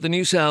The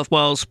New South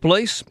Wales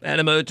Police and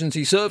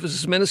Emergency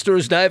Services Minister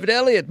is David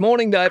Elliott.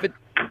 Morning, David.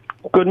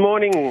 Good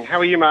morning. How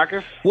are you,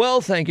 Marcus?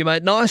 Well, thank you,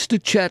 mate. Nice to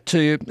chat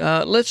to you.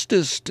 Let's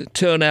just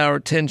turn our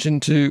attention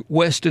to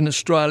Western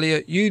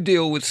Australia. You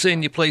deal with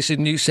senior police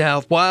in New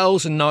South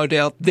Wales, and no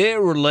doubt they're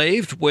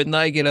relieved when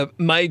they get a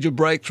major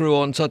breakthrough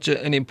on such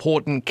an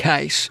important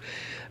case.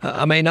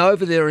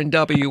 Over there in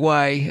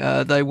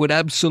WA, they would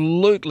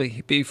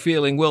absolutely be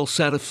feeling well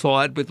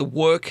satisfied with the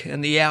work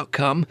and the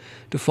outcome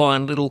to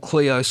find little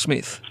Cleo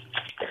Smith.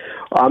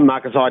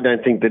 Marcus, I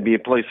don't think there'd be a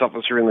police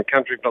officer in the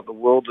country, if not the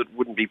world, that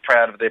wouldn't be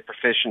proud of their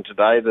profession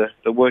today.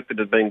 The work that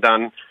had been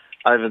done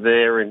over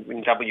there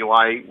in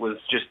WA was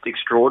just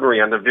extraordinary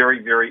under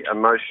very, very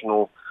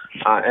emotional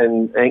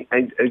and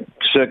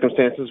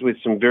circumstances with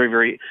some very,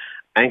 very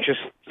anxious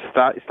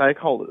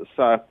stakeholders.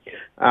 So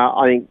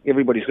I think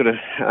everybody's got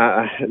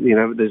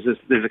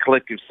there's a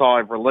collective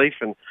sigh of relief,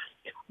 and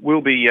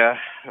we'll be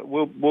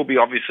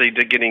obviously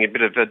getting a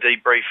bit of a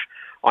debrief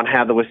on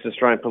how the Western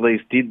Australian Police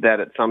did that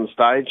at some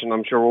stage, and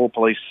I'm sure all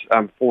police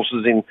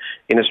forces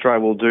in Australia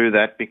will do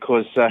that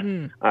because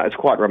it's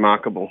quite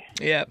remarkable.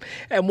 Yeah,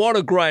 and what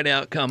a great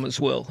outcome as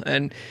well.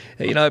 And,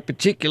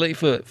 particularly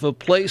for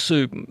police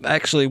who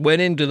actually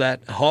went into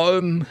that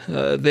home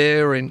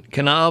there in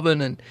Carnarvon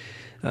and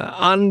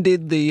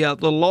undid the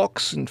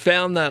locks and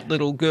found that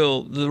little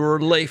girl, the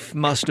relief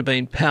must have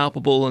been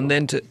palpable. And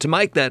then to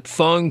make that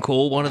phone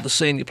call, one of the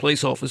senior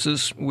police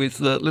officers with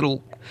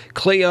little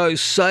Cleo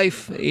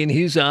safe in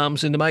his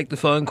arms, and to make the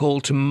phone call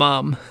to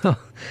Mum,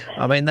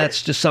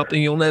 that's just something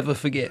you'll never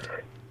forget.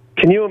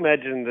 Can you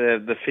imagine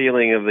the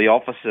feeling of the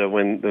officer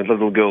when the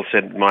little girl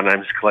said, "My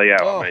name's Cleo"?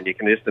 Oh. You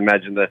can just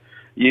imagine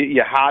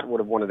your heart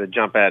would have wanted to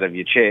jump out of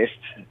your chest,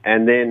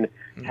 and then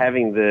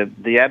having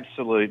the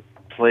absolute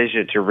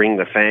pleasure to ring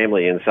the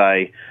family and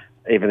say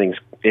everything's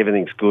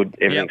good,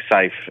 everything's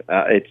safe.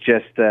 It's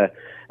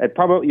just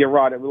probably, you're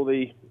right, it will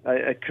be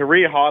a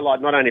career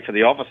highlight not only for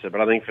the officer,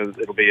 but I think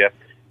it'll be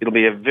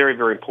a very,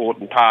 very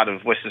important part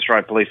of Western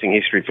Australian policing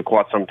history for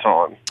quite some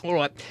time. All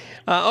right.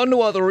 On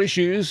to other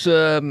issues.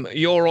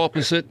 Your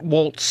opposite,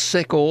 Walt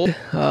Secord,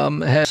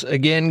 has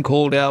again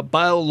called our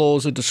bail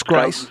laws a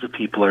disgrace. Thousands of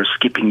people are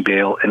skipping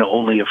bail, and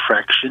only a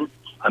fraction,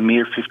 a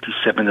mere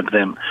 57 of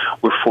them,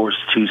 were forced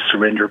to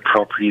surrender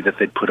property that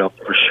they'd put up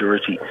for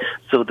surety.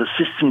 So the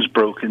system's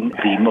broken.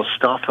 The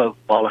Mustafa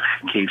Wallach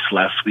case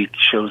last week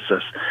shows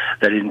us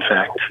that, in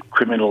fact,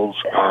 criminals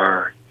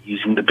are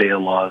using the bail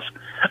laws,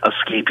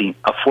 escaping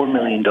a $4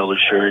 million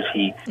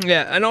surety.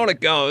 Yeah, and on it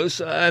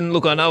goes. And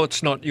look, I know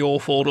it's not your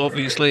fault,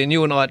 obviously, and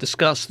you and I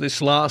discussed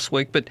this last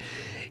week, but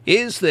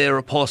is there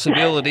a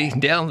possibility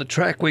down the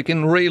track we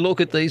can relook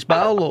at these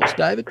bail laws,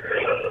 David?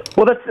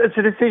 Well, it's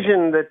a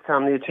decision that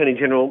the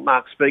Attorney-General,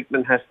 Mark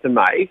Speakman, has to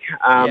make.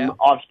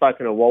 I've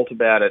spoken to Walt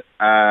about it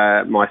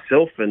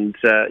myself, and,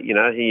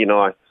 he and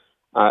I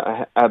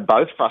are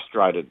both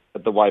frustrated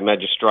at the way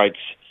magistrates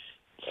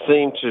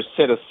seem to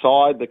set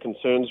aside the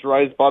concerns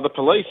raised by the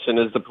police. And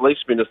as the police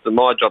minister,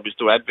 my job is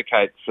to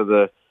advocate for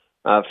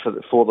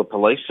the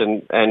police,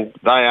 and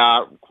they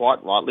are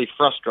quite rightly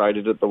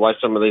frustrated at the way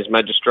some of these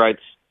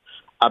magistrates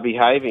are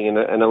behaving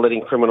and are letting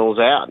criminals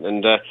out.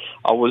 And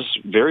I was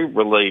very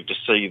relieved to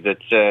see that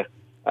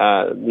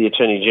the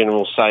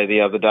Attorney-General say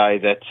the other day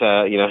that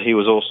he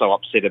was also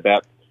upset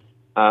about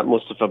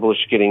Mustafa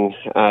Bush getting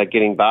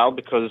bailed,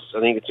 because I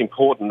think it's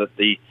important that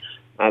the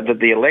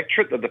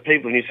electorate, that the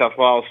people of New South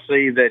Wales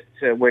see that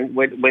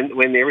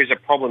when there is a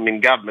problem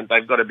in government,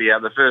 they've got to be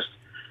able.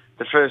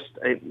 The first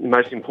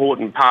most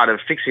important part of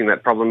fixing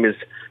that problem is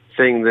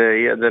seeing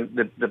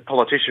the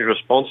politicians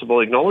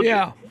responsible acknowledge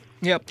it.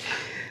 Yeah.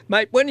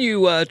 Mate, when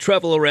you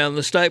travel around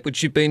the state,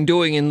 which you've been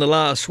doing in the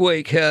last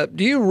week,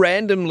 do you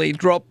randomly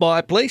drop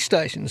by police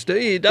stations, do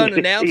you? You don't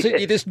announce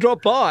it, you just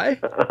drop by.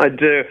 I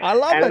do. I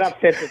love it. And it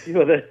upsets a few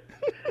of the...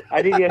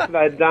 I did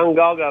yesterday at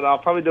Dungog, and I'll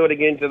probably do it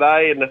again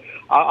today. And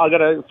I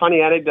got a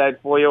funny anecdote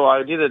for you.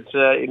 I did it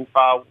in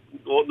far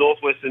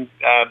northwestern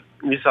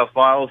New South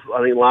Wales,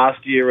 I think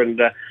last year,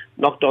 and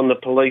knocked on the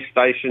police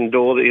station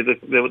door.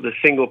 The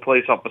single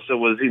police officer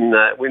was in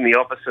the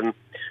office, and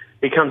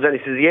he comes out and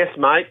he says, "Yes,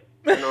 mate."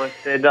 And I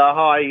said,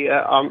 "Hi,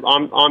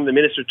 I'm the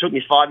minister." It took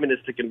me 5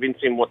 minutes to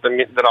convince him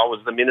that I was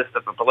the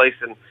minister for police,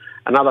 and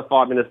another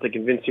 5 minutes to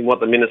convince him what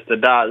the minister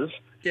does.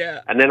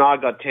 Yeah. And then I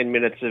got 10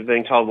 minutes of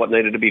being told what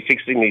needed to be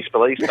fixed in these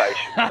police stations.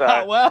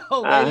 So,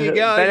 well, there you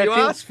go. You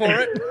asked for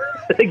it.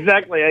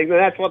 Exactly.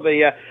 That's what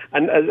a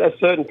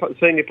certain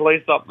senior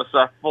police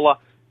officer, Fuller,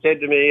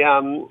 said to me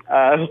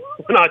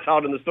when I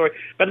told him the story.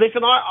 But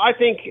listen, I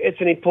think it's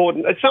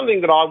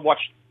something that I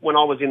watched when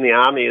I was in the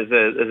army as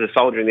a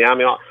soldier in the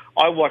army.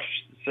 I watched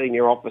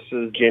senior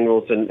officers,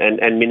 generals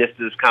and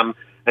ministers come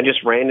and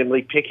just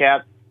randomly pick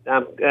out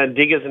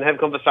diggers and have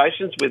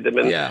conversations with them.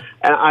 And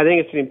I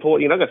think it's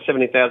important. I've got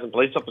 70,000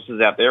 police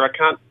officers out there. I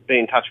can't be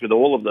in touch with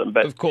all of them,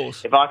 but of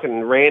course, if I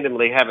can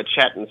randomly have a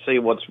chat and see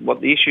what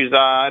the issues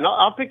are, and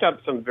I've picked up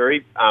some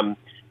very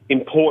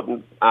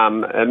important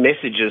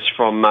messages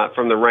from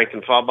the rank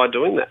and file by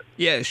doing that.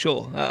 Yeah,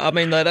 sure. I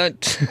mean, they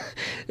don't,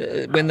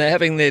 when they're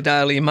having their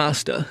daily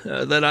muster,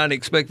 they don't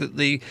expect that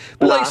the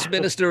police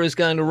minister is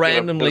going to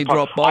randomly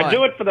drop by. I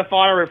do it for the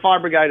fire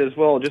brigade as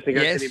well, just in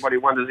case anybody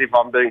wonders if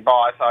I'm being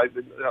biased.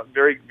 So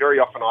very, very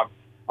often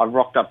I've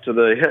rocked up to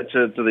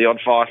the odd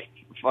fire.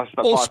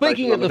 Well,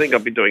 speaking of I think I'll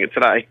be doing it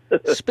today.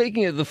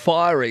 Speaking of the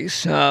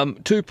fireys,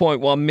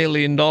 $2.1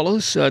 million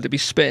to be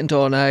spent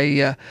on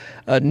a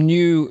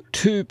new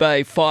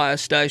 2-bay fire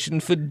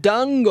station for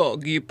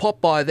Dungog. You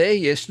popped by there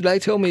yesterday.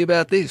 Tell me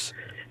about this.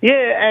 Yeah,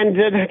 and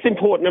it's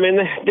important. I mean,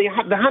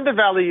 the Hunter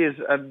Valley is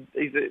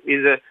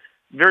a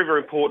very,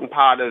 very important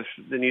part of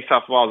the New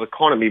South Wales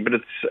economy, but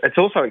it's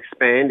also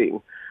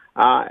expanding.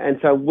 And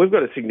so we've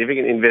got a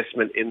significant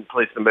investment in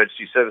police and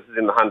emergency services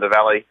in the Hunter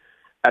Valley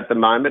at the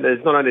moment.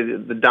 There's not only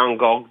the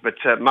Dungog, but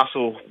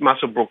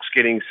Muswellbrook's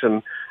getting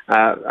some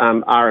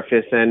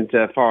RFS and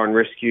fire and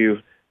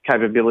rescue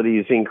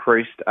capabilities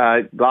increased.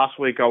 Last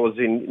week I was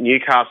in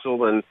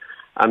Newcastle, and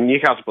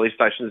Newcastle Police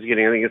Station is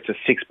getting, I think it's a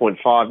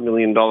 $6.5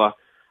 million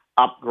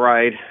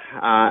upgrade,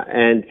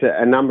 and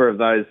a number of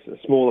those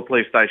smaller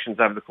police stations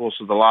over the course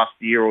of the last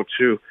year or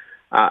two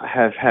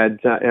have had,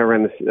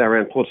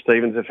 around Port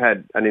Stephens, have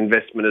had an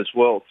investment as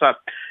well. So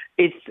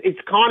it's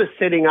kind of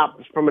setting up,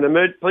 from an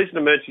police and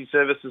emergency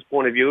services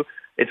point of view,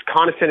 it's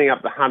kind of setting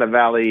up the Hunter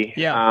Valley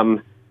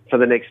for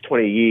the next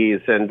 20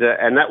 years, and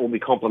that will be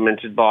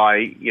complemented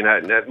by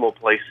more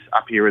police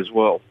up here as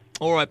well.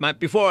 All right, mate,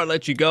 before I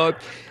let you go,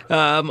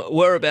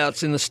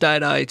 whereabouts in the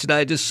state are you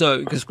today, just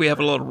so, because we have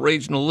a lot of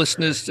regional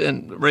listeners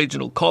and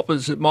regional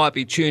coppers that might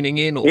be tuning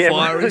in, or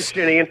fireys.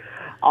 Tuning in.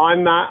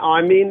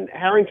 I'm in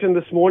Harrington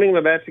this morning. I'm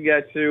about to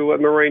go to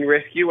Marine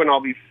Rescue, and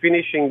I'll be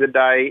finishing the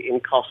day in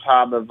Coffs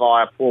Harbour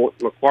via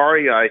Port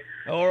Macquarie. I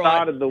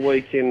started the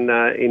week in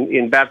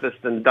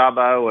Bathurst and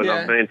Dubbo, and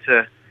I've been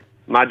to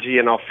Mudgee,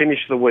 and I'll finish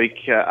the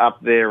week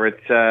up there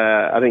at,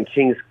 I think,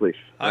 Kingscliff.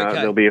 Okay.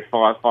 There'll be a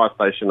fire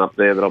station up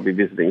there that I'll be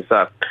visiting.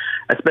 So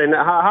it's been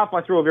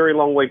halfway through a very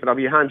long week, but I'll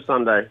be home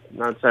Sunday.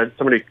 So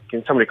somebody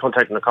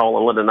contact Nicole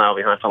and let her know I'll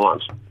be home for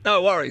lunch.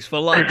 No worries, for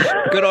lunch.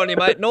 Good on you,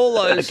 mate. And all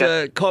those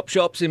cop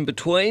shops in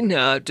between,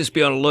 just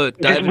be on alert.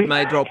 David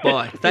may drop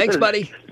by. Thanks, buddy.